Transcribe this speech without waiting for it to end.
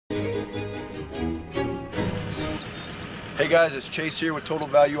Hey guys, it's Chase here with Total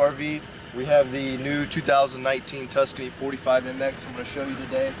Value RV. We have the new 2019 Tuscany 45 MX I'm going to show you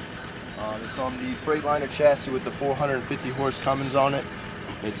today. It's on the Freightliner chassis with the 450 horse Cummins on it.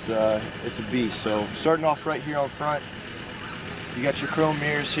 It's a beast. So starting off right here on front, you got your chrome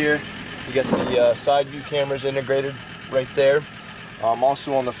mirrors here. You got the side view cameras integrated right there.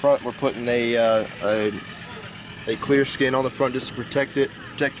 Also on the front, we're putting a clear skin on the front just to protect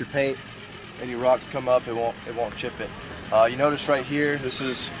your paint. Any rocks come up, it won't chip it. You notice right here, this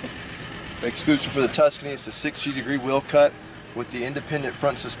is exclusive for the Tuscany. It's a 60-degree wheel cut with the independent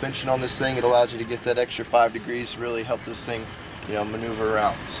front suspension on this thing. It allows you to get that extra 5 degrees to really help this thing, maneuver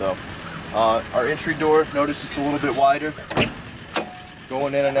around. So our entry door, notice it's a little bit wider,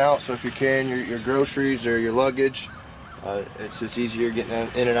 going in and out. So if you're carrying your groceries or your luggage, it's just easier getting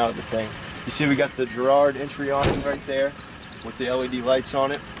in and out of the thing. You see we got the Girard entry awning right there with the LED lights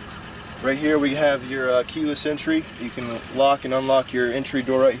on it. Right here we have your keyless entry. You can lock and unlock your entry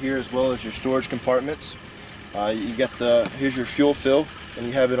door right here, as well as your storage compartments. You got here's your fuel fill, and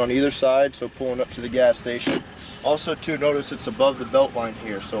you have it on either side, so pulling up to the gas station. Also too, notice it's above the belt line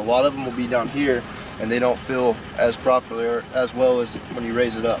here, so a lot of them will be down here and they don't fill as properly or as well as when you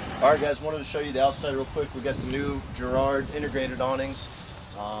raise it up. Alright guys, wanted to show you the outside real quick. We got the new Girard integrated awnings.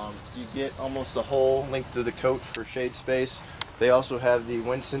 You get almost the whole length of the coach for shade space. They also have the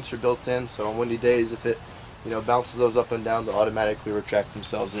wind sensor built in, so on windy days, if it bounces those up and down, they'll automatically retract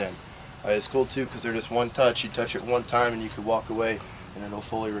themselves in. It's cool too because they're just one touch. You touch it one time and you can walk away and it'll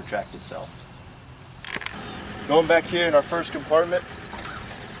fully retract itself. Going back here in our first compartment,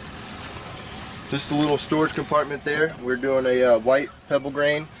 just a little storage compartment there. We're doing a white pebble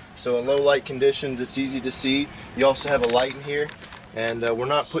grain, so in low light conditions it's easy to see. You also have a light in here, and we're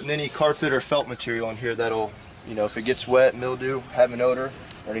not putting any carpet or felt material in here that'll, if it gets wet, mildew, have an odor,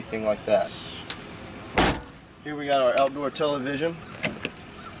 or anything like that. Here we got our outdoor television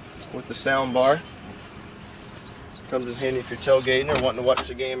with the sound bar. Comes in handy if you're tailgating or wanting to watch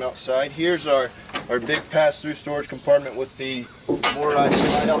the game outside. Here's our big pass-through storage compartment with the motorized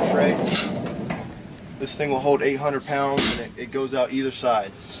slide-out tray. This thing will hold 800 pounds, and it goes out either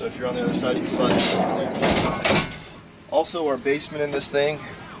side. So if you're on the other side, you can slide it over there. Also, our basement in this thing,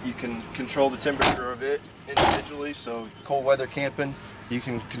 you can control the temperature of it individually. So cold weather camping, you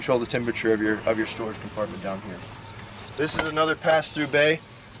can control the temperature of your storage compartment down here. This is another pass-through bay.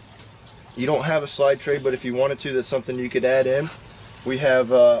 You don't have a slide tray, but if you wanted to, that's something you could add in. We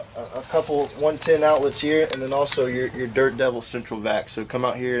have a couple 110 outlets here, and then also your Dirt Devil central vac. So come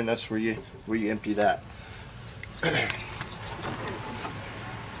out here, and that's where you empty that.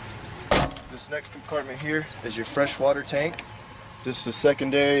 This next compartment here is your freshwater tank. Just a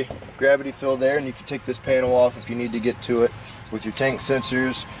secondary gravity fill there, and you can take this panel off if you need to get to it with your tank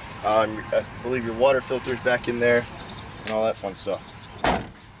sensors. I believe your water filters back in there, and all that fun stuff.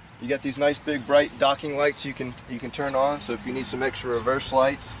 You got these nice big bright docking lights you can turn on, so if you need some extra reverse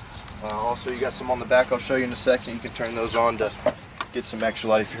lights. Also you got some on the back, I'll show you in a second. You can turn those on to get some extra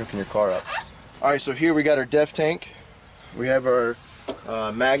light if you're hooking your car up. Alright, so here we got our DEF tank. We have our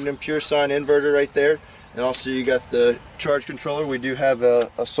Magnum Pure Sine inverter right there, and also you got the charge controller. We do have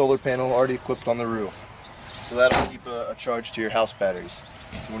a solar panel already equipped on the roof, so that'll keep a charge to your house batteries.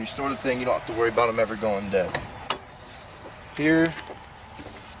 So when you store the thing, you don't have to worry about them ever going dead. Here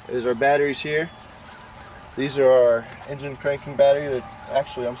is our batteries here. These are our engine cranking battery.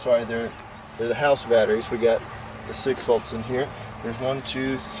 Actually, I'm sorry, they're the house batteries. We got the 6 volts in here. There's 1,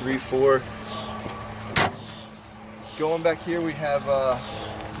 2, 3, 4. Going back here, we have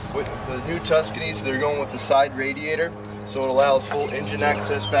with the new Tuscanys, they're going with the side radiator, so it allows full engine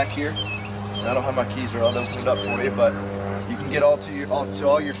access back here. I don't have my keys, or I'll open it up for you, but you can get to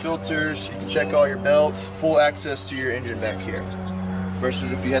all your filters. You can check all your belts, full access to your engine back here.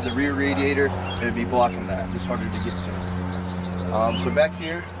 Versus if you had the rear radiator, it would be blocking that. It's harder to get to. So back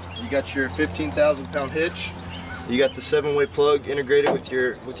here, you got your 15,000 pound hitch. You got the 7-way plug integrated with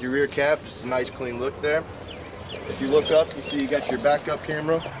your rear cap. Just a nice clean look there. If you look up, you see you got your backup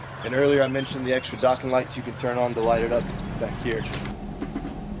camera. And earlier I mentioned the extra docking lights you can turn on to light it up back here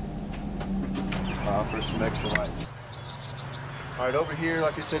for some extra light. Alright, over here,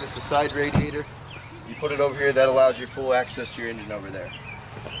 like I said, it's a side radiator. You put it over here, that allows you full access to your engine over there.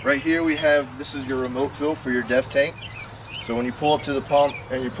 Right here we have, this is your remote fill for your DEF tank. So when you pull up to the pump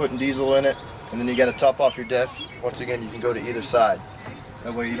and you're putting diesel in it, and then you got to top off your DEF, once again you can go to either side.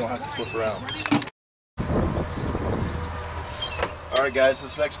 That way you don't have to flip around. Alright guys,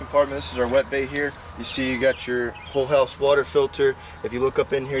 this next compartment, this is our wet bay here. You see you got your whole house water filter. If you look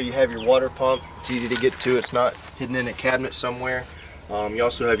up in here, you have your water pump. It's easy to get to, it's not hidden in a cabinet somewhere. You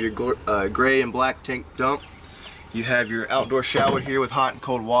also have your gray and black tank dump. You have your outdoor shower here with hot and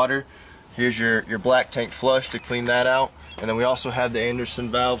cold water. Here's your black tank flush to clean that out. And then we also have the Anderson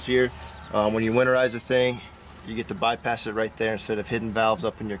valves here. When you winterize a thing, you get to bypass it right there instead of hidden valves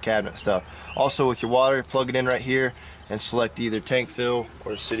up in your cabinet stuff. Also with your water, plug it in right here and select either tank fill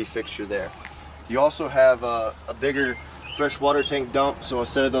or city fixture there. You also have a bigger fresh water tank dump, so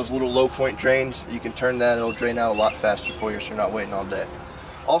instead of those little low point drains, you can turn that, it'll drain out a lot faster for you so you're not waiting all day.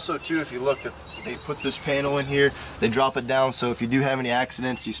 Also too, if you look, they put this panel in here, they drop it down, so if you do have any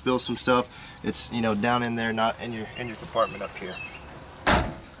accidents, you spill some stuff, it's down in there, not in your compartment up here.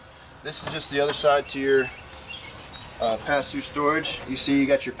 This is just the other side to your pass-through storage. You see you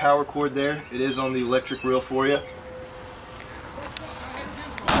got your power cord there. It is on the electric reel for you.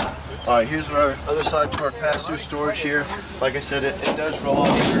 Alright, here's our other side to our pass-through storage here. Like I said, it does roll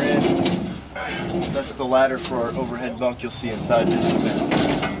off the rear end. That's the ladder for our overhead bunk you'll see inside just a minute.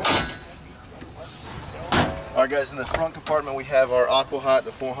 Alright guys, in the front compartment we have our AquaHot,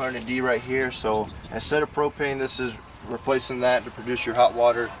 the 400D right here. So instead of propane, this is replacing that to produce your hot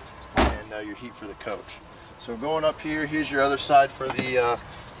water and your heat for the coach. So going up here, here's your other side for the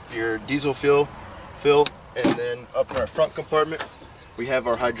your diesel fill, and then up in our front compartment we have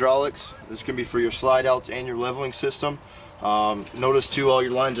our hydraulics. This can be for your slide outs and your leveling system. Notice too, all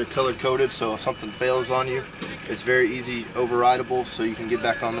your lines are color coded, so if something fails on you, it's very easy overrideable, so you can get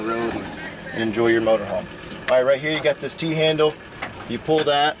back on the road and enjoy your motorhome. Alright, right here you got this T-handle. You pull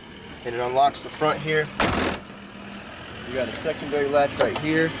that and it unlocks the front here. You got a secondary latch right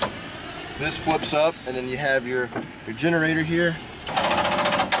here. This flips up and then you have your generator here,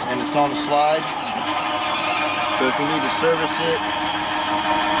 and it's on the slide. So if you need to service it,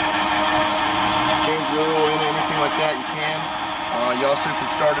 change the oil in it, anything like that, you can. You also can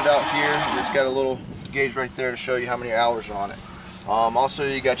start it out here. It's got a little gauge right there to show you how many hours are on it. Also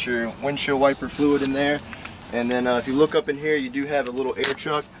you got your windshield wiper fluid in there. And then if you look up in here, you do have a little air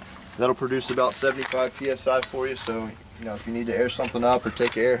chuck that'll produce about 75 psi for you. So if you need to air something up or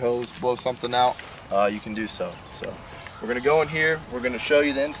take an air hose, blow something out, you can do so. So we're going to go in here. We're going to show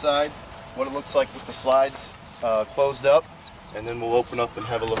you the inside, what it looks like with the slides closed up, and then we'll open up and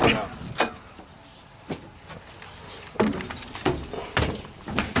have a look around.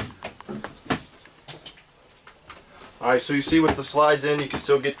 Alright, so you see with the slides in, you can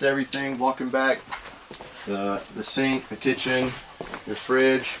still get to everything, walking back. The sink, the kitchen, your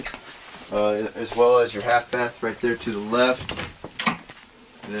fridge, as well as your half bath right there to the left.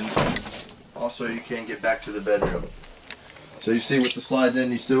 And then also you can get back to the bedroom. So you see with the slides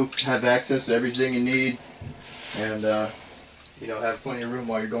in, you still have access to everything you need, and have plenty of room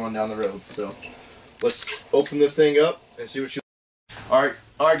while you're going down the road. So let's open the thing up and see what you. Alright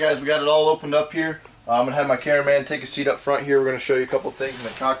guys, we got it all opened up here. I'm going to have my cameraman take a seat up front here. We're going to show you a couple things in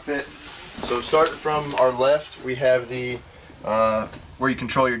the cockpit. So starting from our left, we have the where you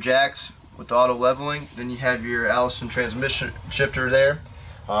control your jacks with the auto leveling. Then you have your Allison transmission shifter there.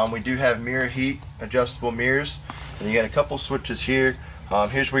 We do have mirror heat, adjustable mirrors, and you got a couple switches here.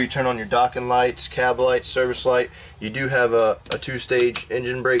 Here's where you turn on your docking lights, cab lights, service light. You do have a two-stage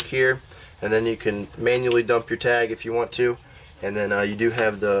engine brake here, and then you can manually dump your tag if you want to. And then you do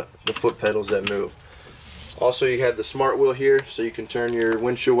have the foot pedals that move. Also, you have the smart wheel here, so you can turn your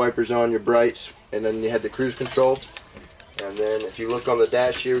windshield wipers on, your brights, and then you have the cruise control. And then if you look on the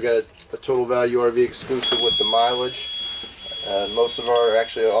dash here, we got a Total Value RV exclusive with the mileage. Most of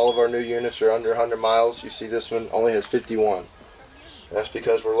actually all of our new units are under 100 miles. You see this one only has 51. And that's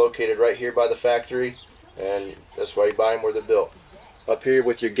because we're located right here by the factory, and that's why you buy them where they're built. Up here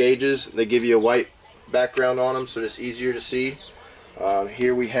with your gauges, they give you a white background on them, so it's easier to see.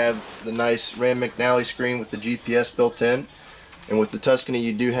 Here we have the nice Ram McNally screen with the GPS built in, and with the Tuscany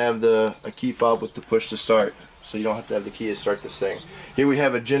you do have a key fob with the push to start, so you don't have to have the key to start this thing. Here we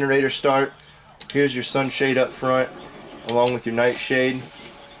have a generator start. Here's your sunshade up front along with your night shade,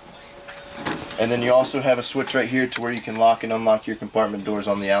 and then you also have a switch right here to where you can lock and unlock your compartment doors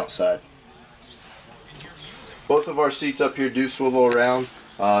on the outside. Both of our seats up here do swivel around.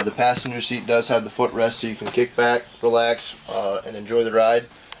 The passenger seat does have the footrest, so you can kick back, relax, and enjoy the ride.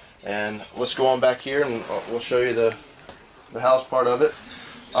 And let's go on back here and we'll show you the house part of it.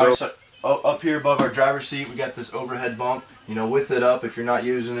 So up here above our driver's seat, we got this overhead bunk. With it up, if you're not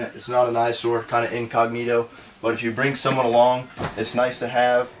using it, it's not an eyesore, kind of incognito. But if you bring someone along, it's nice to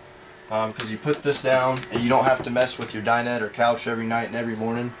have, because you put this down and you don't have to mess with your dinette or couch every night and every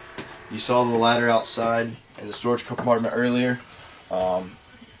morning. You saw the ladder outside in the storage compartment earlier.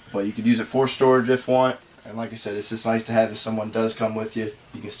 But you could use it for storage if you want, and like I said, it's just nice to have if someone does come with you.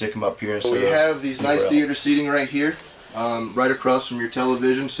 You can stick them up here. So we have these nice theater seating right here, right across from your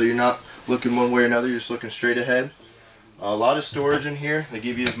television, so you're not looking one way or another, you're just looking straight ahead. A lot of storage in here. They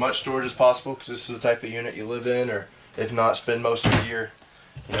give you as much storage as possible because this is the type of unit you live in, or if not, spend most of the year,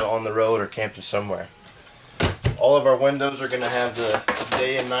 you know, on the road or camping somewhere. All of our windows are going to have the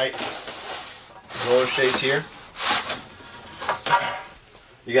day and night roller shades here.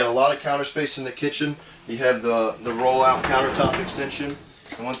 You got a lot of counter space in the kitchen. You have the roll-out countertop extension.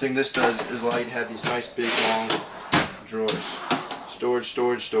 And one thing this does is allow you to have these nice big long drawers. Storage,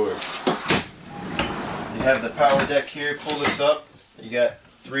 storage, storage. You have the power deck here. Pull this up. You got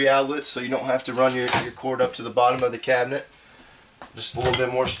 3 outlets, so you don't have to run your cord up to the bottom of the cabinet. Just a little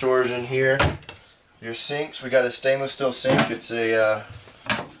bit more storage in here. Your sinks, we got a stainless steel sink. It's a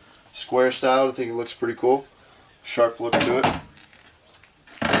square style. I think it looks pretty cool. Sharp look to it.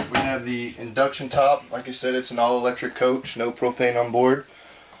 We have the induction top. Like I said, it's an all-electric coach, no propane on board.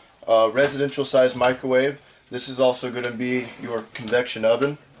 Residential size microwave. This is also going to be your convection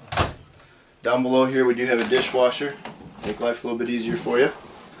oven. Down below here we do have a dishwasher. Make life a little bit easier for you.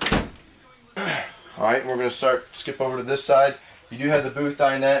 Alright, we're going to skip over to this side. You do have the booth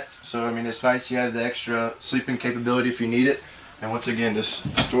dinette, so I mean it's nice you have the extra sleeping capability if you need it. And once again,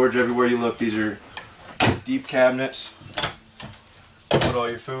 just storage everywhere you look. These are deep cabinets. Put all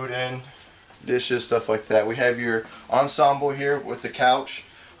your food in, dishes, stuff like that. We have your ensemble here with the couch.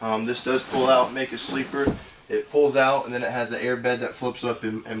 This does pull out and make a sleeper. It pulls out and then it has an air bed that flips up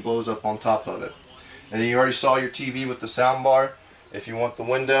and blows up on top of it. And then you already saw your TV with the sound bar. If you want the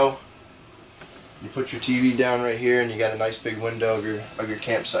window, you put your TV down right here and you got a nice big window of your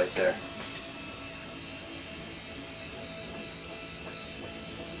campsite there.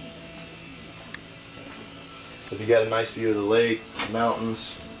 If you got a nice view of the lake, the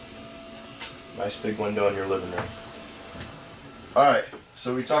mountains, nice big window in your living room. Alright,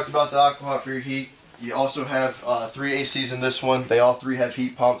 so we talked about the AquaHot for your heat. You also have 3 ACs in this one. They all 3 have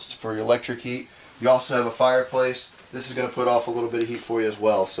heat pumps for your electric heat. You also have a fireplace. This is going to put off a little bit of heat for you as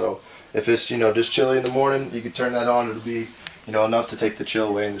well. So if it's just chilly in the morning, you can turn that on. It'll be enough to take the chill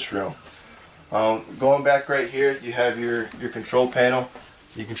away in this room. Going back right here, you have your control panel.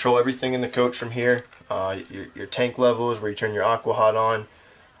 You control everything in the coach from here. Your tank levels, where you turn your AquaHot on.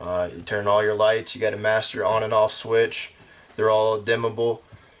 You turn all your lights. You got a master on and off switch. They're all dimmable.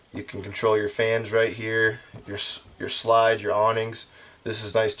 You can control your fans right here, your slides, your awnings. This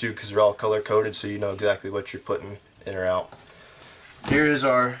is nice too because they're all color coded, so you know exactly what you're putting in or out. Here is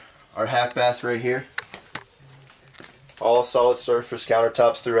our half bath right here. All solid surface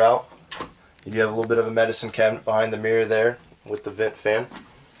countertops throughout. You do have a little bit of a medicine cabinet behind the mirror there with the vent fan.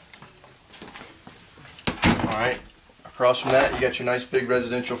 Alright, across from that you got your nice big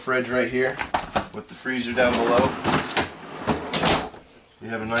residential fridge right here with the freezer down below. You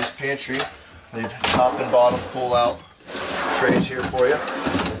have a nice pantry. They have top and bottom pull out trays here for you.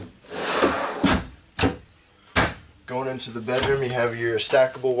 Going into the bedroom, you have your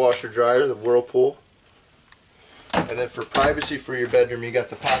stackable washer dryer, the Whirlpool. And then for privacy for your bedroom, you got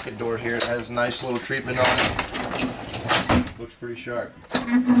the pocket door here. It has a nice little treatment on it. Looks pretty sharp.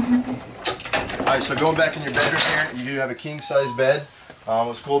 Alright, so going back in your bedroom here, you do have a king size bed.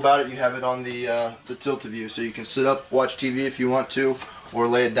 What's cool about it, you have it on the tilt-a-view, so you can sit up, watch TV if you want to, or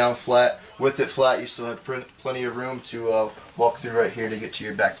lay it down flat. With it flat, you still have plenty of room to walk through right here to get to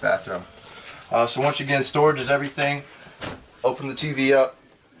your back bathroom. So once again, storage is everything. Open the TV up,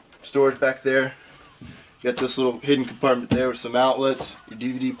 storage back there. You got this little hidden compartment there with some outlets, your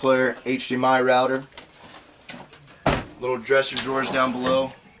DVD player, HDMI router. Little dresser drawers down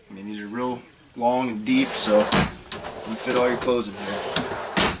below. I mean, these are real long and deep, so you can fit all your clothes in here.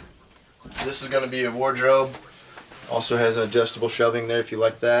 This is going to be a wardrobe. Also has adjustable shelving there if you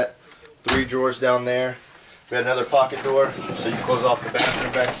like that. 3 drawers down there. We got another pocket door, so you can close off the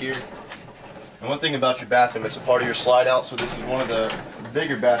bathroom back here. And one thing about your bathroom, it's a part of your slide out, so this is one of the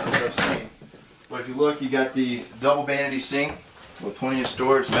bigger bathrooms I've seen. But if you look, you got the double vanity sink with plenty of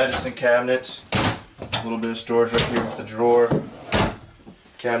storage, medicine cabinets, a little bit of storage right here with the drawer,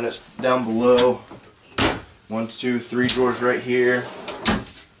 cabinets down below, 1, 2, 3 drawers right here,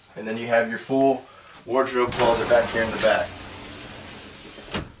 and then you have your full wardrobe closet back here in the back.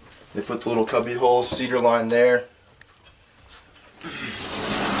 They put the little cubby hole, cedar line there.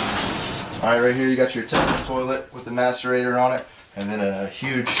 Alright, right here you got your temple toilet with the macerator on it, and then a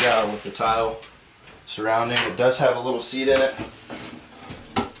huge shower with the tile surrounding. It does have a little seat in it.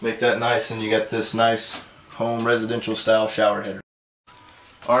 Make that nice, and you got this nice home residential style shower header.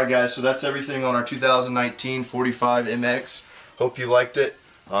 Alright guys, so that's everything on our 2019 45 MX. Hope you liked it.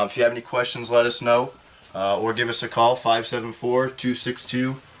 If you have any questions, let us know. Or give us a call,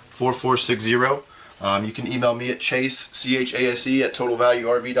 574-262-4460. You can email me at chase, C-H-A-S-E, at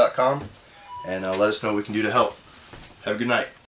totalvaluerv.com, and let us know what we can do to help. Have a good night.